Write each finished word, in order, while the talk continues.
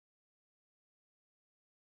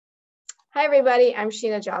Hi, everybody. I'm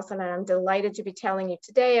Sheena Josselyn, and I'm delighted to be telling you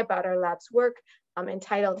today about our lab's work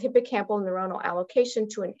entitled Hippocampal Neuronal Allocation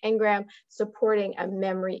to an Engram Supporting a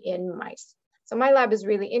Memory in Mice. So my lab is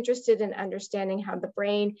really interested in understanding how the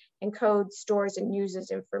brain encodes, stores, and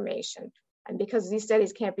uses information. And because these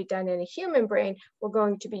studies can't be done in a human brain, we're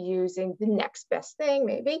going to be using the next best thing,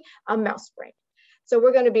 maybe a mouse brain. So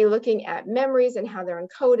we're going to be looking at memories and how they're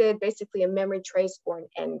encoded, basically a memory trace or an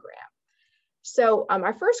engram. So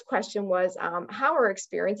our first question was, how are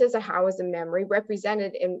experiences, or how is a memory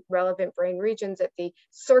represented in relevant brain regions at the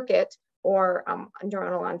circuit or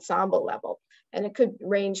neuronal ensemble level? And it could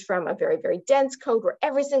range from a very, very dense code where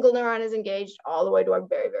every single neuron is engaged all the way to a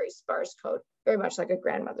very, very sparse code, very much like a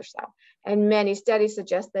grandmother cell. And many studies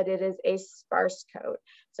suggest that it is a sparse code.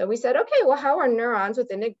 So we said, okay, well, how are neurons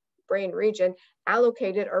within a brain region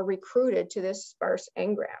allocated or recruited to this sparse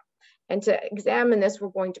engram? And to examine this, we're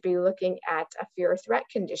going to be looking at a fear or threat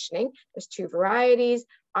conditioning. There's two varieties: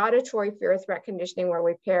 auditory fear or threat conditioning, where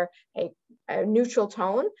we pair a neutral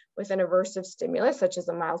tone with an aversive stimulus, such as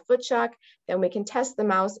a mild foot shock. Then we can test the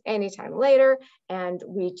mouse anytime later, and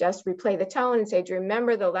we just replay the tone and say, do you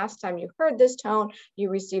remember the last time you heard this tone, you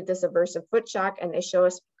received this aversive foot shock? And they show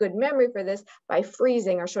us good memory for this by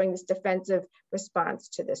freezing or showing this defensive response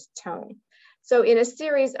to this tone. So in a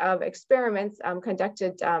series of experiments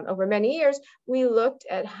conducted over many years, we looked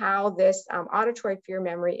at how this auditory fear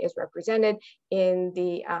memory is represented in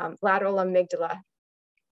the lateral amygdala.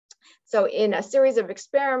 So in a series of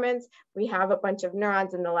experiments, we have a bunch of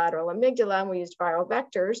neurons in the lateral amygdala, and we used viral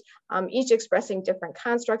vectors, each expressing different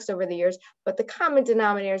constructs over the years, but the common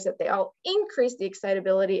denominator is that they all increase the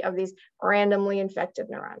excitability of these randomly infected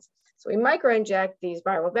neurons. So we microinject these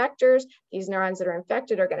viral vectors. These neurons that are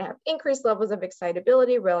infected are going to have increased levels of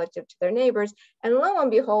excitability relative to their neighbors. And lo and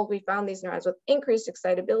behold, we found these neurons with increased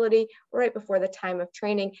excitability right before the time of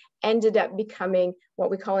training ended up becoming what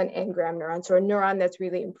we call an engram neuron, so a neuron that's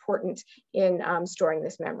really important in storing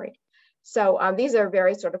this memory. So these are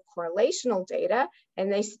very sort of correlational data,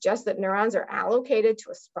 and they suggest that neurons are allocated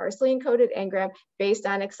to a sparsely encoded engram based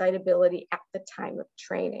on excitability at the time of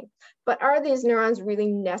training. But are these neurons really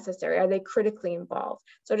necessary? Are they critically involved?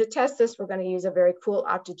 So to test this, we're going to use a very cool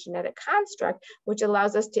optogenetic construct, which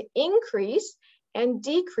allows us to increase and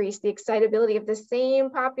decrease the excitability of the same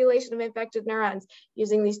population of infected neurons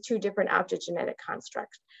using these two different optogenetic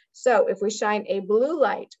constructs. So if we shine a blue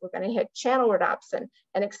light, we're going to hit channel rhodopsin,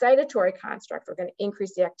 an excitatory construct. We're going to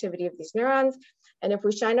increase the activity of these neurons. And if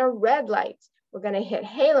we shine a red light, we're going to hit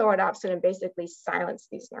halo rhodopsin and basically silence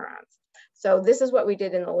these neurons. So this is what we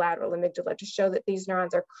did in the lateral amygdala to show that these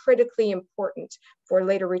neurons are critically important for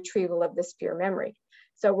later retrieval of this fear memory.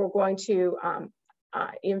 So we're going to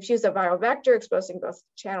infuse a viral vector exposing both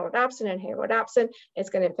channel rhodopsin and halo rhodopsin. It's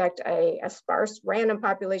going to infect a sparse random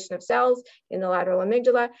population of cells in the lateral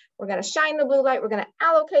amygdala. We're going to shine the blue light. We're going to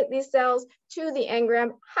allocate these cells to the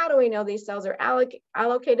engram. How do we know these cells are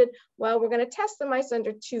allocated? Well, we're going to test the mice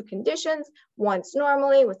under two conditions. Once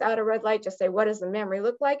normally without a red light, just say, what does the memory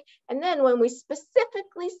look like? And then when we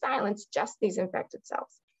specifically silence just these infected cells.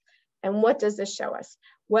 And what does this show us?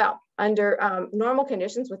 Well, under normal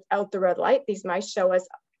conditions without the red light, these mice show us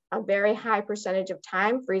a very high percentage of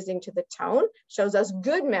time freezing to the tone, shows us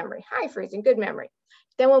good memory, high freezing, good memory.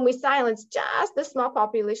 Then when we silence just the small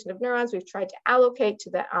population of neurons we've tried to allocate to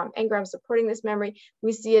the engram supporting this memory,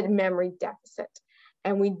 we see a memory deficit.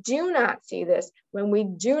 And we do not see this when we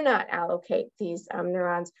do not allocate these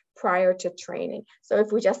neurons prior to training. So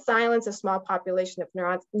if we just silence a small population of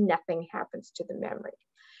neurons, nothing happens to the memory.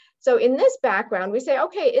 So in this background, we say,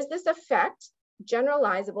 okay, is this effect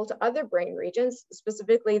generalizable to other brain regions,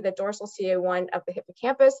 specifically the dorsal CA1 of the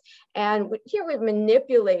hippocampus? And here we've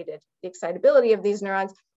manipulated the excitability of these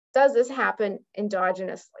neurons. Does this happen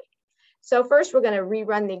endogenously? So first, we're going to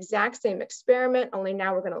rerun the exact same experiment, only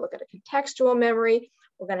now we're going to look at a contextual memory.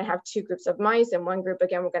 We're going to have two groups of mice, and one group,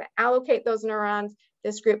 again, we're going to allocate those neurons.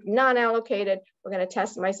 This group, non-allocated, we're going to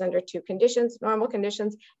test mice under two conditions, normal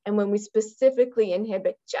conditions. And when we specifically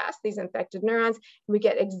inhibit just these infected neurons, we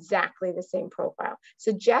get exactly the same profile,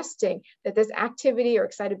 suggesting that this activity or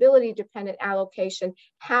excitability dependent allocation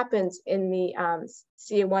happens in the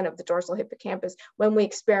CA1 of the dorsal hippocampus when we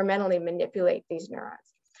experimentally manipulate these neurons.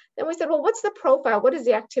 Then we said, well, what's the profile? What does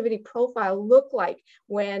the activity profile look like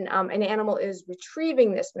when an animal is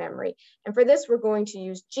retrieving this memory? And for this, we're going to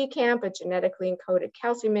use GCAMP, a genetically encoded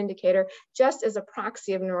calcium indicator, just as a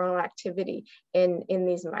proxy of neuronal activity in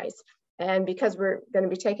these mice. And because we're going to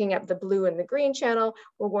be taking up the blue and the green channel,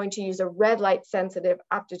 we're going to use a red light sensitive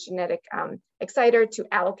optogenetic exciter to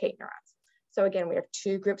allocate neurons. So again, we have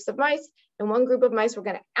two groups of mice. In one group of mice, we're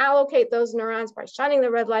going to allocate those neurons by shining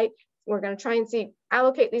the red light. We're going to try and see,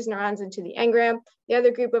 allocate these neurons into the engram. The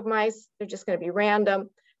other group of mice, they're just going to be random.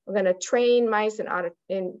 We're going to train mice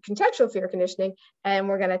in contextual fear conditioning, and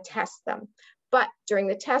we're going to test them. But during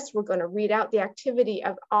the test, we're going to read out the activity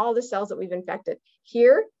of all the cells that we've infected.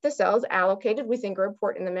 Here, the cells allocated, we think are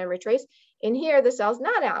important in the memory trace. In here, the cells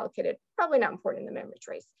not allocated, probably not important in the memory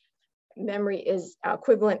trace. Memory is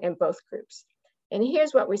equivalent in both groups. And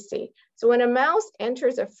here's what we see. So when a mouse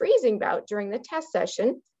enters a freezing bout during the test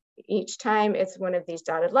session, each time it's one of these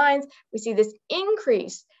dotted lines, we see this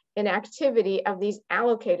increase in activity of these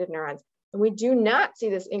allocated neurons. And we do not see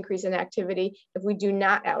this increase in activity if we do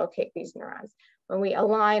not allocate these neurons. When we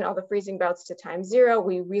align all the freezing bouts to time 0,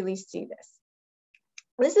 we really see this.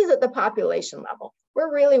 This is at the population level.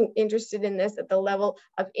 We're really interested in this at the level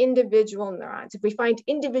of individual neurons. If we find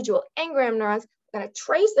individual engram neurons, we're going to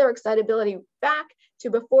trace their excitability back to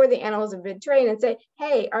before the animals have been trained and say,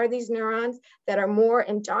 hey, are these neurons that are more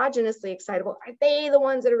endogenously excitable, are they the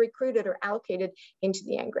ones that are recruited or allocated into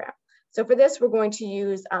the engram? So for this, we're going to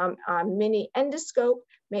use a mini endoscope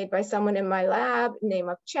made by someone in my lab, name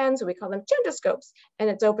of Chen, so we call them Chendoscopes, and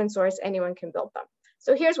it's open source, anyone can build them.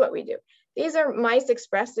 So here's what we do. These are mice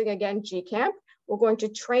expressing, again, GCamp. We're going to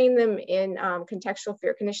train them in contextual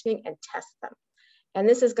fear conditioning and test them. And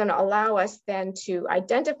this is going to allow us then to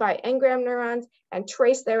identify engram neurons and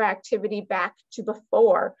trace their activity back to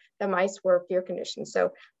before the mice were fear conditioned.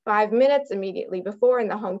 So 5 minutes immediately before in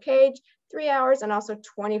the home cage, 3 hours, and also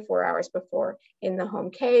 24 hours before in the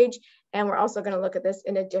home cage. And we're also going to look at this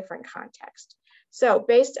in a different context. So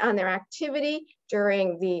based on their activity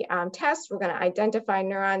during the test, we're going to identify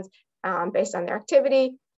neurons based on their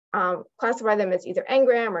activity, classify them as either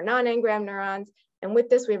engram or non-engram neurons. And with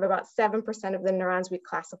this, we have about 7% of the neurons we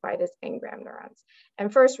classified as engram neurons.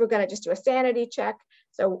 And first, we're going to just do a sanity check.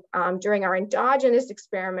 So during our endogenous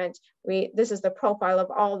experiment, this is the profile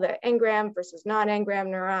of all the engram versus non-engram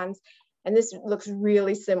neurons. And this looks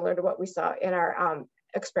really similar to what we saw in our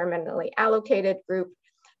experimentally allocated group.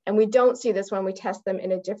 And we don't see this when we test them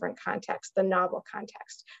in a different context, the novel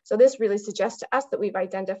context. So this really suggests to us that we've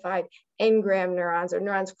identified engram neurons, or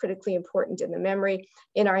neurons critically important in the memory,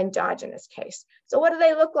 in our endogenous case. So what do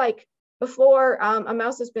they look like before a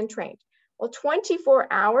mouse has been trained? Well, 24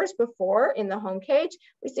 hours before in the home cage,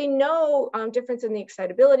 we see no difference in the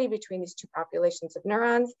excitability between these two populations of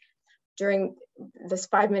neurons. During this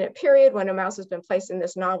 5-minute period, when a mouse has been placed in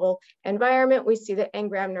this novel environment, we see that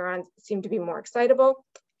engram neurons seem to be more excitable.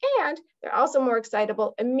 And they're also more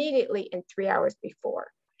excitable immediately in 3 hours before.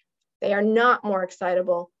 They are not more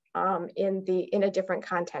excitable in a different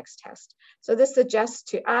context test. So this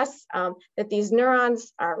suggests to us that these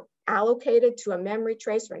neurons are allocated to a memory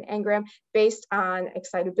trace or an engram based on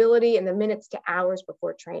excitability in the minutes to hours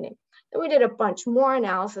before training. And we did a bunch more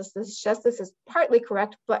analysis. This is partly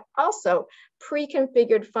correct, but also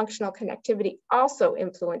pre-configured functional connectivity also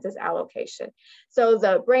influences allocation. So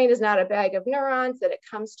the brain is not a bag of neurons, that it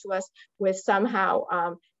comes to us with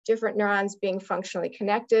somehow different neurons being functionally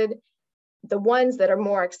connected. The ones that are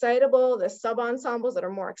more excitable, the sub-ensembles that are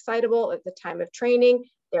more excitable at the time of training,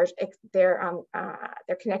 their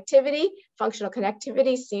connectivity, functional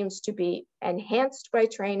connectivity seems to be enhanced by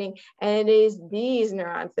training, and it is these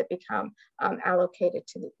neurons that become allocated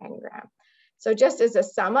to the engram. So just as a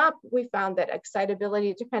sum up, we found that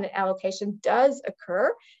excitability-dependent allocation does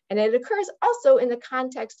occur, and it occurs also in the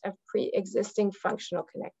context of pre-existing functional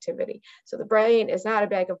connectivity. So the brain is not a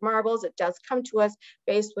bag of marbles. It does come to us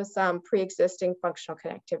based with some pre-existing functional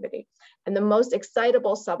connectivity. And the most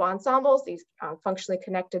excitable sub-ensembles, these functionally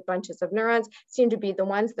connected bunches of neurons, seem to be the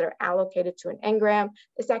ones that are allocated to an engram.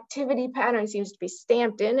 This activity pattern seems to be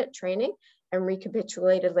stamped in at training and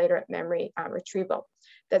recapitulated later at memory retrieval.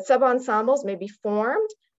 That sub-ensembles may be formed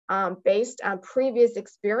based on previous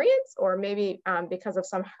experience, or maybe because of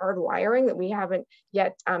some hardwiring that we haven't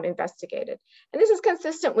yet investigated. And this is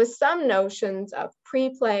consistent with some notions of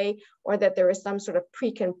pre-play, or that there is some sort of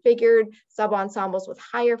pre-configured sub-ensembles with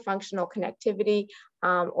higher functional connectivity,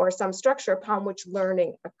 or some structure upon which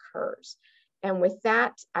learning occurs. And with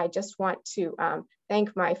that, I just want to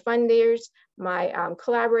thank my funders, my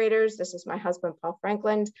collaborators. This is my husband, Paul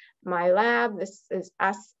Franklin, my lab. This is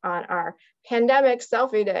us on our pandemic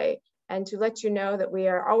selfie day. And to let you know that we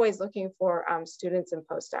are always looking for students and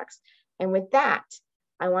postdocs. And with that,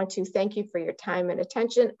 I want to thank you for your time and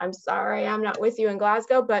attention. I'm sorry I'm not with you in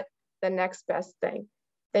Glasgow, but the next best thing.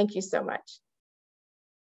 Thank you so much.